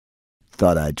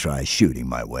thought I'd try shooting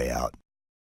my way out.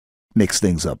 Mix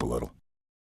things up a little.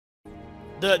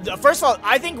 First of all,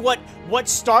 I think what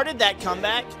started that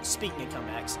comeback, speaking of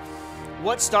comebacks,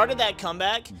 what started that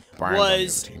comeback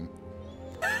was...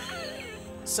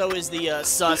 So is the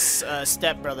sus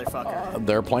stepbrother fucker.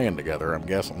 They're playing together, I'm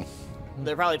guessing.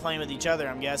 They're probably playing with each other,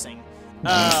 I'm guessing.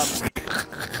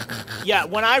 Yeah,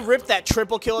 when I ripped that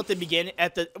triple kill at the beginning,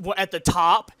 at the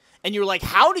top, and you were like,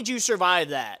 how did you survive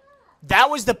that?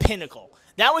 That was the pinnacle.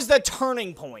 That was the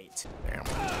turning point. Damn.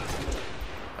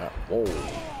 Whoa.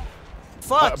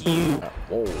 Fuck you.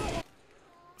 Whoa.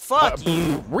 Fuck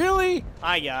you. Really?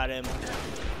 I got him.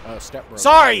 Stepbrother.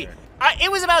 Sorry.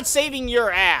 It was about saving your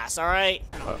ass, alright?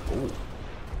 Oh,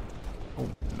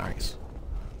 nice.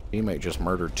 Teammate just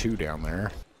murdered 2 down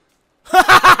there.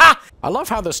 I love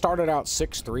how this started out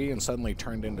 6-3 and suddenly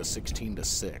turned into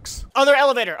 16-6. Other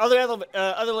elevator,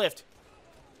 other lift.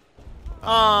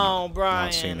 Oh, Brian.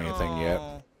 Not seeing anything yet.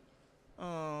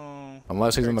 Oh.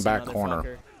 Unless he's in the back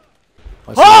corner.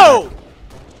 Oh!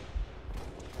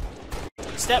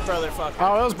 Stepbrother fucker.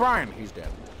 Oh, it was Brian. He's dead.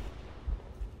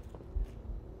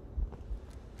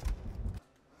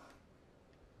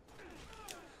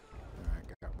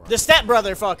 The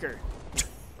stepbrother fucker.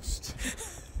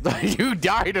 You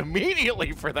died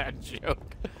immediately for that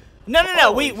joke.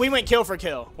 No. We went kill for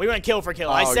kill. We went kill for kill.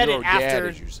 Oh, I said you it were after. dead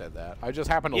as you said that. I just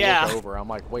happened to look over. I'm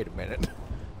like, wait a minute.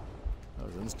 That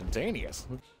was instantaneous.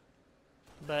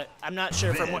 But I'm not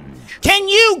sure from what. Can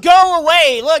you go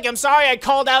away? Look, I'm sorry I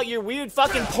called out your weird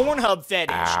fucking Pornhub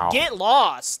fetish. Ow. Get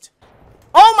lost.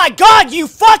 Oh my god, you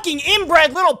fucking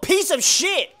inbred little piece of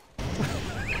shit.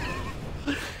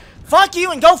 Fuck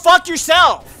you and go fuck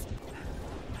yourself.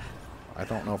 I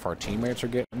don't know if our teammates are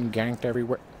getting ganked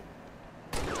everywhere.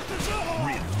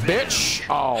 Bitch!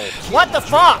 Oh. What the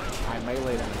fuck? I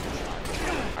meleeed him.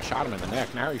 I shot him in the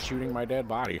neck. Now he's shooting my dead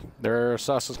body. Their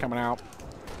sus is coming out.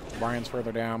 Brian's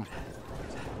further down.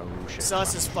 Oh, shit.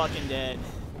 Sus is fucking dead.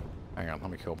 Hang on,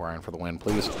 let me kill Brian for the win,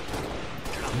 please.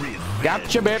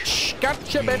 Gotcha, bitch!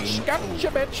 Gotcha, bitch! Gotcha,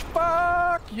 bitch!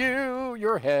 Fuck you!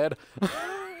 Your head.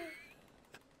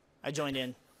 I joined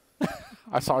in.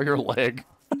 I saw your leg.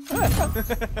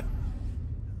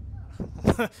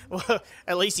 Well,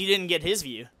 at least you didn't get his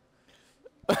view.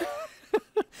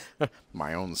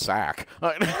 My own sack.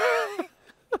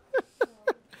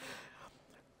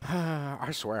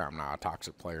 I swear I'm not a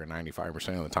toxic player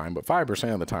 95% of the time, but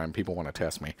 5% of the time people want to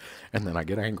test me, and then I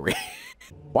get angry.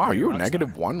 Wow, you're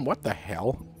 -1? What the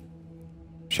hell?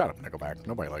 Shut up, Nickelback.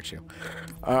 Nobody likes you.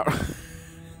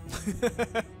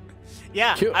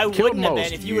 Yeah, I wouldn't have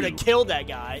been if you would have killed that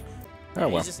guy. Oh,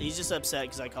 well. He's just upset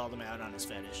because I called him out on his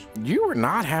fetish. You were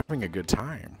not having a good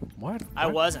time. What? I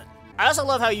wasn't. I also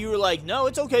love how you were like, no,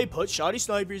 it's okay, put shoddy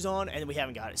snipers on, and we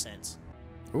haven't got it since.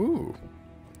 Ooh.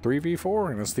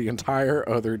 3v4, and it's the entire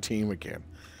other team again.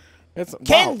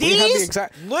 Can these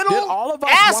little Did all of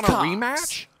us want a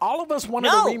rematch? All of us wanted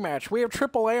a rematch. We have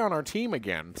AAA on our team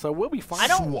again, so we'll be fine. I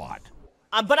don't want.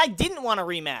 But I didn't want a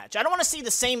rematch. I don't want to see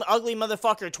the same ugly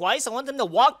motherfucker twice. I want them to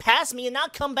walk past me and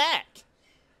not come back.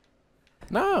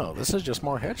 No, this is just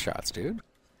more headshots, dude.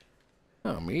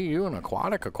 Oh, me, you, and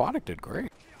Aquatic. Aquatic did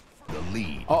great. The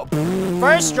lead. Oh,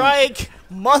 first strike,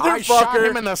 motherfucker. I shot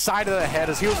him in the side of the head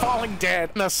as he was falling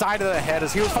dead. In the side of the head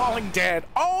as he was falling dead.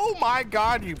 Oh my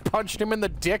god, you punched him in the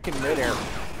dick in midair.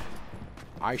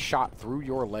 I shot through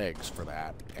your legs for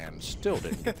that and still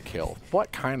didn't get the kill.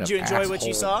 What kind of Did you enjoy what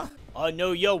you saw? I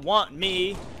know you want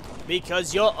me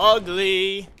because you're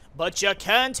ugly, but you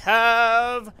can't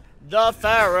have the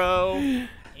Pharaoh.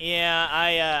 Yeah,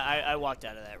 I walked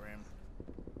out of that room.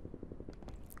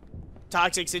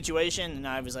 Toxic situation, and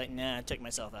I was like, nah, I took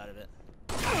myself out of it.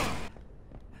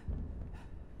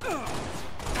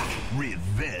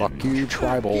 Revenge. Fuck you,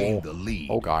 tribal.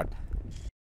 Oh god.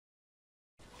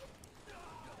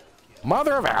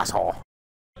 Mother of asshole.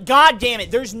 God damn it,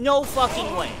 there's no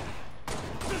fucking way.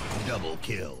 Double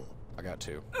kill. I got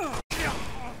 2.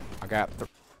 I got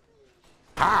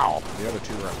Ow! The other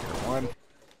 2 are up here. 1.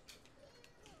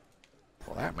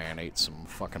 Well, that man ate some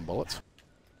fucking bullets.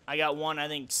 I got 1. I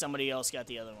think somebody else got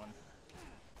the other one.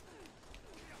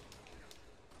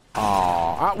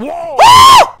 Whoa!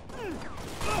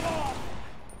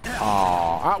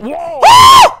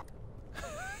 Whoa!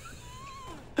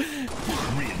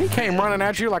 He came running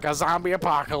at you like a zombie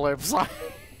apocalypse.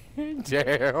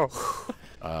 Damn.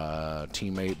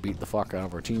 Teammate beat the fuck out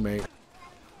of our teammate.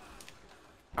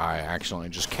 I accidentally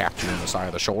just capped you in the side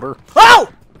of the shoulder. Oh!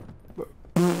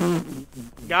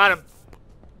 Got him.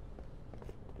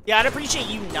 Yeah, I'd appreciate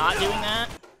you not doing that.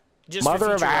 Just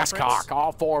Mother of asscock.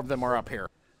 All 4 of them are up here.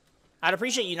 I'd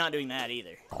appreciate you not doing that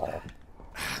either. Oh.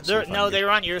 No, they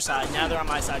were on your side. Now they're on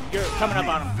my side. You're coming up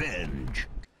on them. Revenge.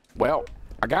 Well,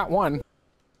 I got one.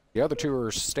 The other two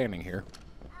are standing here.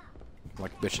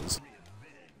 Like bitches.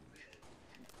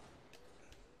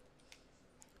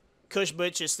 Kush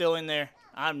Butch is still in there.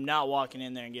 I'm not walking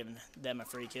in there and giving them a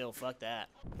free kill. Fuck that.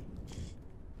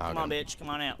 Come on, bitch. Come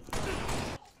on out.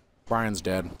 Brian's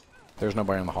dead. There's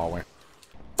nobody in the hallway.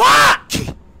 Fuck!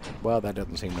 Well, that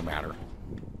doesn't seem to matter.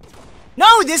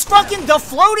 No, this fucking, the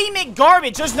floaty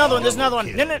McGarbage. There's another one. There's another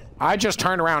one. No, no. I just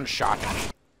turned around and shot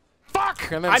him.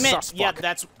 Fuck! And then I meant, sus yeah, fuck.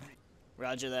 that's,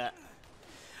 roger that.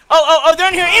 Oh, they're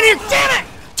in here. In here. Damn it!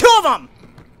 Two of them!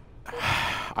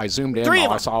 I zoomed in.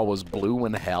 All I saw was blue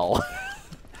and hell.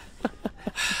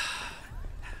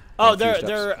 Oh,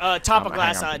 they're top of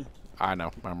glass side. I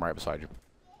know. I'm right beside you.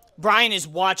 Brian is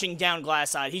watching down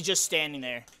glass side. He's just standing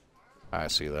there. I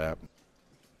see that.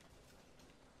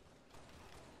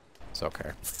 It's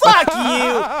okay. Fuck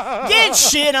you! Get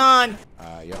shit on!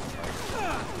 Yep.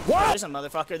 What? There's a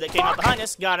motherfucker that came up behind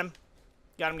us. Got him.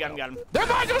 Got him. They're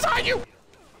behind you!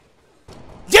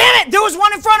 Damn it! There was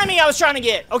one in front of me I was trying to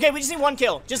get. Okay, we just need one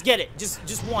kill. Just get it.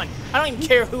 Just one. I don't even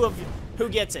care who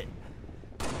gets it.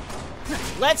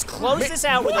 Let's close this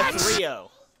out with a 3-0.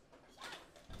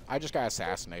 I just got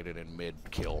assassinated in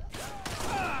mid-kill.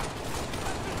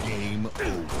 Game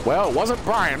over. Well, it wasn't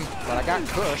Brian, but I got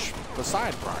Kush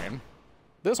beside Brian.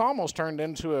 This almost turned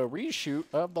into a reshoot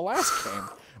of the last game,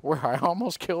 where I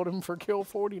almost killed him for kill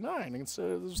 49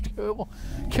 instead of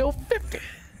kill 50.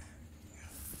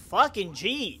 Fucking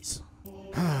jeez.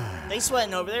 They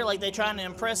sweating over there like they trying to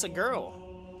impress a girl.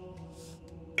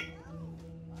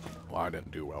 Well, I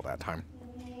didn't do well that time.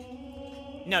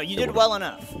 No, you did well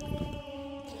enough.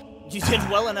 You did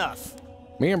well enough.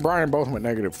 Me and Brian both went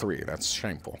 -3. That's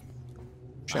shameful.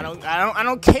 I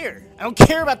don't care. I don't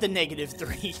care about the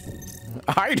 -3.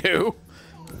 I do.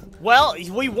 Well,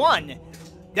 we won.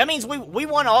 That means we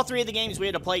won all 3 of the games we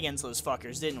had to play against those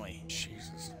fuckers, didn't we?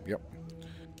 Jesus. Yep.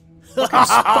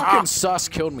 fucking sus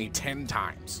killed me 10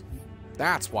 times.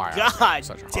 That's why I God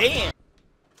such a hard damn. time.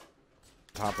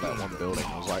 Top of that one building,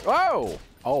 I was like, oh,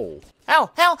 Hell.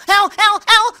 Fuck!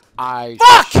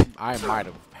 I might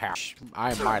have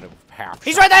half.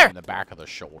 He's right there! In the back of the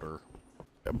shoulder.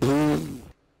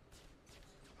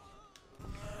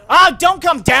 Oh, don't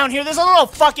come down here. There's a little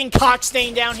fucking cock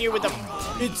stain down here with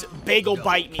it's Bagel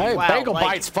Bite me. Hey, wow, Bagel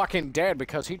Bite's fucking dead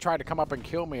because he tried to come up and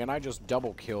kill me, and I just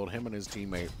double killed him and his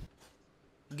teammate.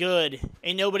 Good.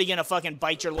 Ain't nobody gonna fucking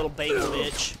bite your little bagel,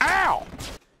 bitch. Ow!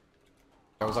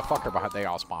 There was a fucker behind. They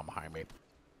all spawned behind me.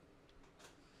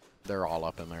 They're all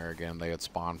up in there again. They had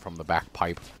spawned from the back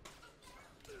pipe.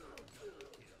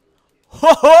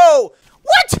 Ho ho!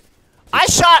 What?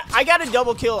 I got a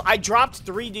double kill. I dropped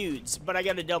 3 dudes, but I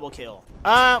got a double kill.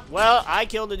 Well, I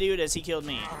killed a dude as he killed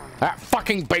me. That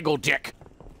fucking bagel dick!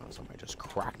 Somebody just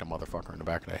cracked a motherfucker in the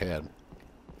back of the head.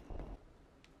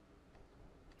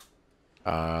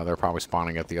 They're probably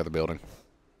spawning at the other building.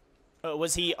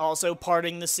 Was he also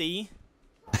parting the sea?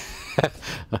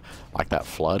 Like that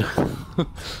flood.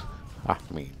 I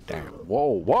mean, damn.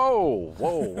 Whoa,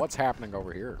 what's happening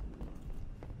over here?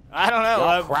 I don't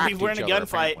know. We were in a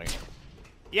gunfight. Apparently.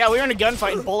 Yeah, we were in a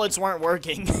gunfight and bullets weren't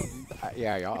working.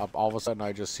 Yeah, all of a sudden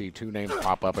I just see 2 names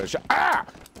pop up and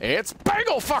it's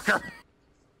Bagel Fucker!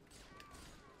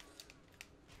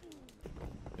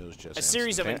 It was just a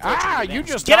series of you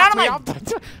just get out of me my off.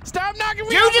 Stop knocking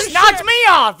me off! You just knocked me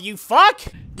off, you fuck!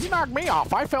 You knocked me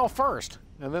off. I fell first,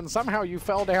 and then somehow you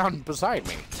fell down beside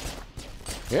me.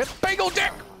 It's Bagel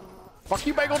Dick! Fuck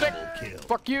you, Bagel Dick!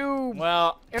 Fuck you!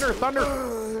 Well, Inner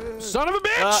Thunder! Son of a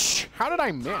bitch! How did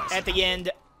I miss?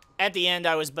 At the end,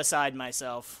 I was beside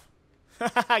myself.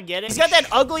 I get it. He's got that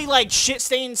ugly, like,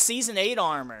 shit-stained Season 8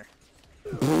 armor.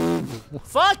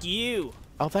 Fuck you.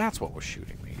 Oh, that's what was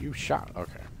shooting me. You shot.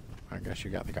 Okay. I guess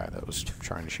you got the guy that was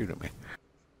trying to shoot at me.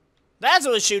 That's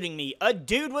what was shooting me. A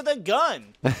dude with a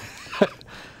gun.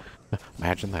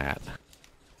 Imagine that.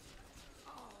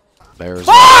 There's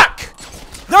Fuck!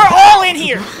 They're all in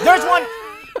here. There's one.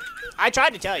 I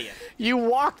tried to tell you. You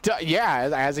walked up,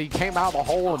 yeah, as he came out of the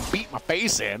hole and beat my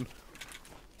face in.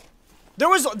 There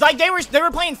was, like, they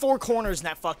were playing 4 corners in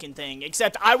that fucking thing,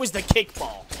 except I was the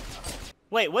kickball.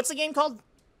 Wait, what's the game called?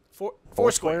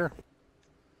 Foursquare.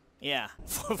 Yeah,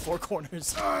 4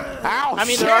 corners. Ow, I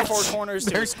mean, shit. there are 4 corners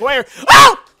to a square.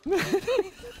 Oh!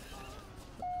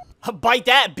 Bite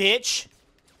that, bitch.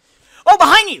 Oh,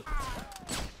 behind you!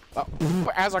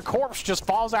 As a corpse just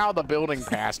falls out of the building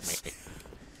past me.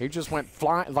 He just went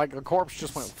flying, like a corpse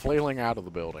just went flailing out of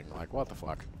the building. Like, what the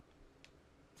fuck?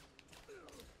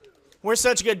 We're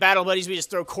such good battle buddies, we just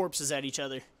throw corpses at each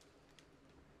other.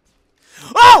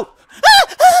 Oh!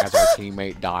 As our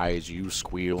teammate dies, you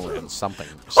squeal and something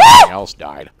else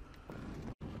died.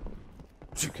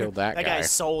 You killed that guy. That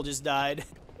guy's soul just died.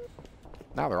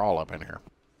 Now they're all up in here.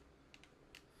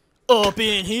 Up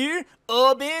in here,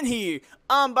 up in here.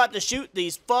 I'm about to shoot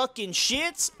these fucking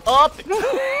shits up.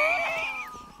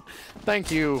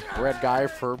 Thank you, red guy,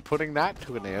 for putting that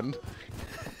to an end.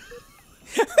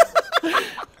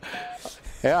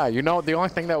 Yeah, you know, the only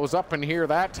thing that was up in here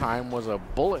that time was a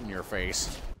bullet in your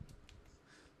face.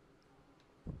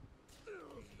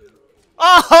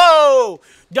 Oh!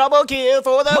 Double kill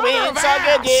for the win. Suck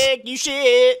a dick, you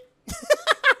shit.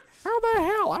 How the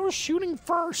hell? I was shooting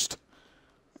first.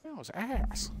 That was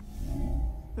ass.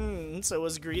 So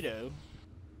was Greedo.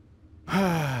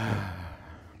 I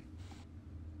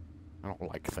don't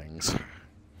like things.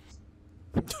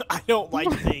 I don't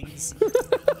like things.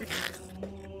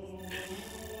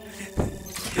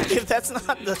 If that's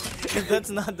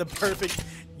not the perfect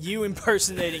you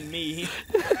impersonating me.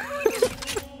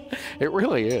 It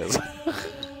really is.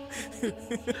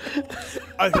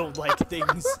 I don't like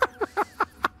things.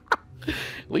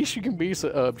 At least you can be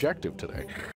objective today.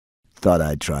 Thought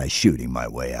I'd try shooting my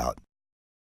way out.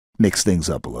 Mix things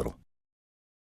up a little.